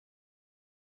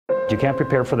You can't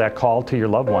prepare for that call to your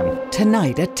loved one.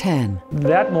 Tonight at 10.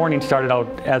 That morning started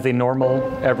out as a normal,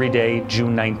 everyday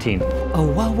June 19th. A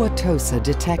Wauwatosa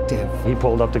detective. He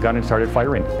pulled up the gun and started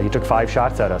firing. He took 5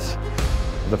 shots at us.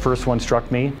 The first one struck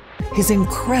me. His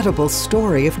incredible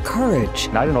story of courage.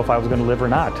 And I didn't know if I was going to live or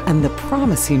not. And the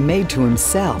promise he made to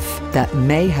himself that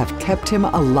may have kept him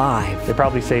alive. It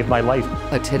probably saved my life.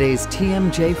 A today's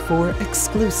TMJ4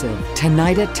 exclusive.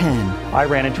 Tonight at 10. I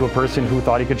ran into a person who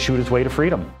thought he could shoot his way to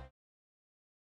freedom.